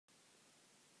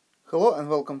Hello and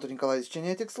welcome to Nikolai's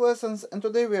genetics lessons, and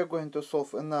today we are going to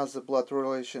solve another blood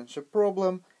relationship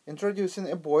problem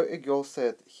introducing a boy. A girl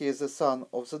said he is the son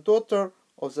of the daughter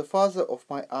of the father of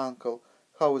my uncle.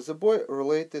 How is the boy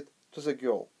related to the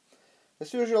girl?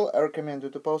 As usual, I recommend you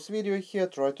to pause video here,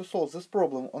 try to solve this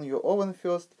problem on your own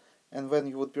first, and when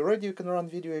you would be ready you can run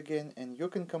video again and you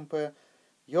can compare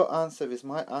your answer with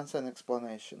my answer and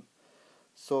explanation.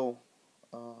 So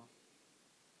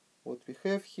what we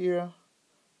have here,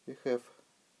 we have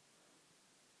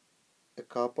a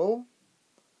couple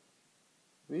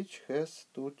which has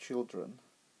two children.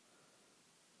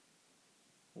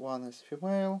 One is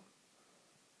female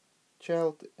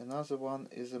child, another one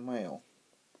is a male.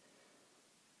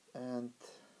 And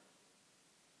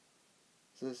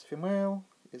this female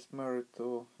is married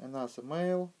to another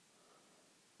male,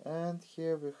 and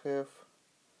here we have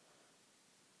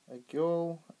a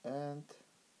girl and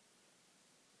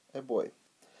a boy.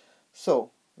 So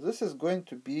this is going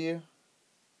to be,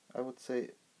 I would say,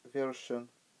 version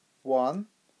 1.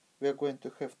 We are going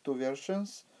to have two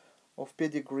versions of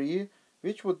pedigree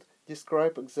which would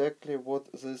describe exactly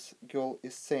what this girl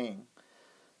is saying.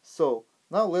 So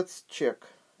now let's check.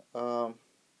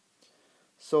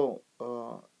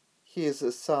 He is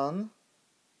a son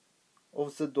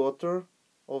of the daughter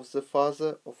of the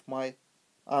father of my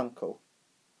uncle.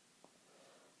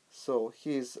 So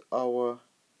he is our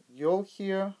girl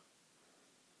here.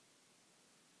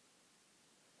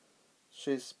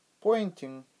 She's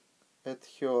pointing at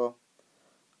her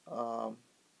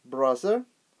brother,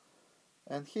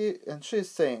 and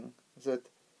she's saying that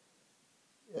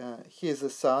he is a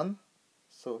son.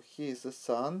 So he is a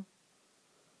son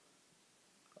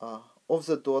of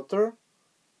the daughter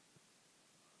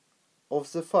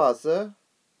of the father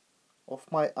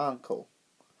of my uncle.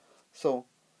 So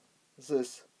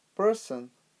this person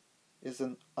is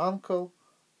an uncle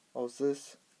of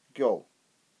this girl.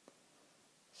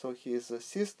 So he is a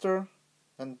sister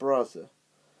and brother.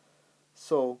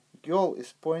 So girl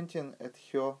is pointing at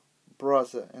her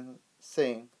brother and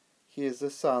saying he is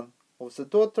the son of the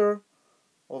daughter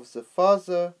of the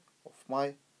father of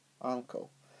my uncle.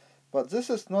 But this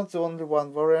is not the only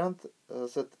one variant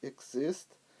that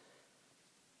exists.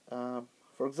 For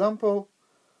example,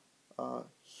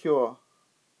 her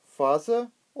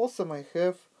father also may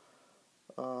have,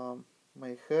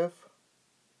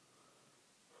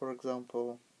 for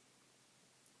example,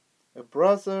 a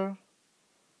brother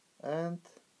and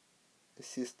a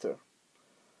sister,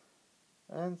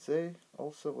 and they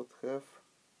also would have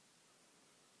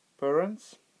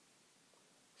parents.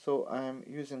 So I am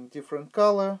using different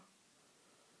color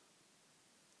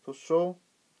to show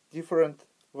different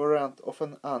variant of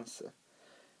an answer.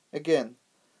 Again,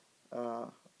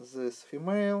 this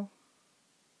female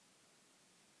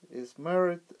is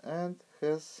married and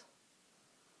has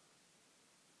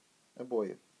a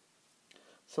boy.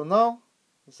 So now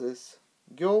this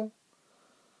girl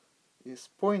is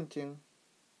pointing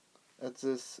at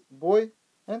this boy,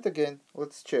 and again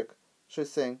let's check.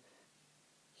 She's saying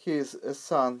he is a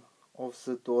son of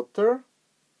the daughter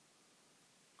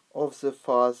of the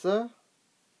father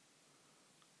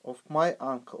of my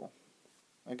uncle.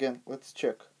 Again, let's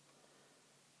check.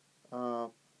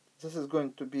 This is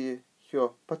going to be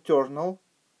her paternal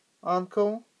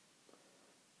uncle,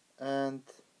 and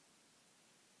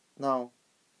now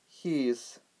he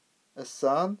is a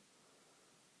son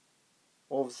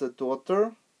of the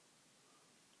daughter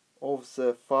of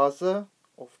the father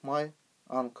of my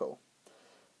uncle.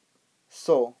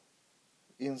 So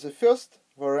in the first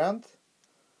variant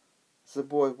the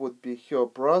boy would be her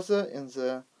brother. In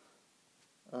the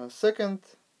second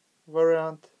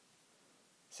variant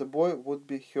the boy would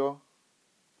be her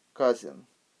cousin.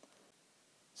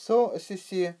 So as you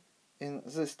see, in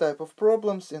this type of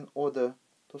problems, in order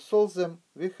to solve them,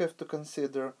 we have to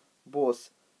consider both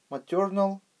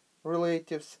maternal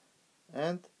relatives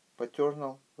and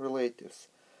paternal relatives.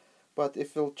 But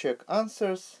if we'll check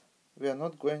answers, we are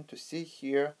not going to see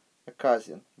here a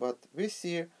cousin, but we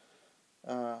see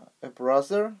a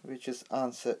brother, which is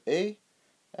answer A,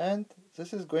 and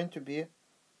this is going to be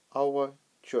our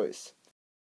choice.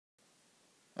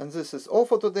 And this is all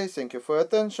for today. Thank you for your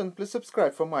attention. Please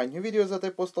subscribe for my new videos that I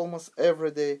post almost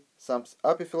every day. Thumbs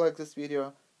up if you like this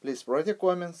video. Please write your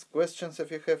comments, questions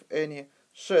if you have any.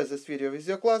 Share this video with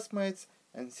your classmates,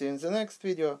 and see you in the next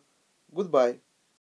video. Goodbye.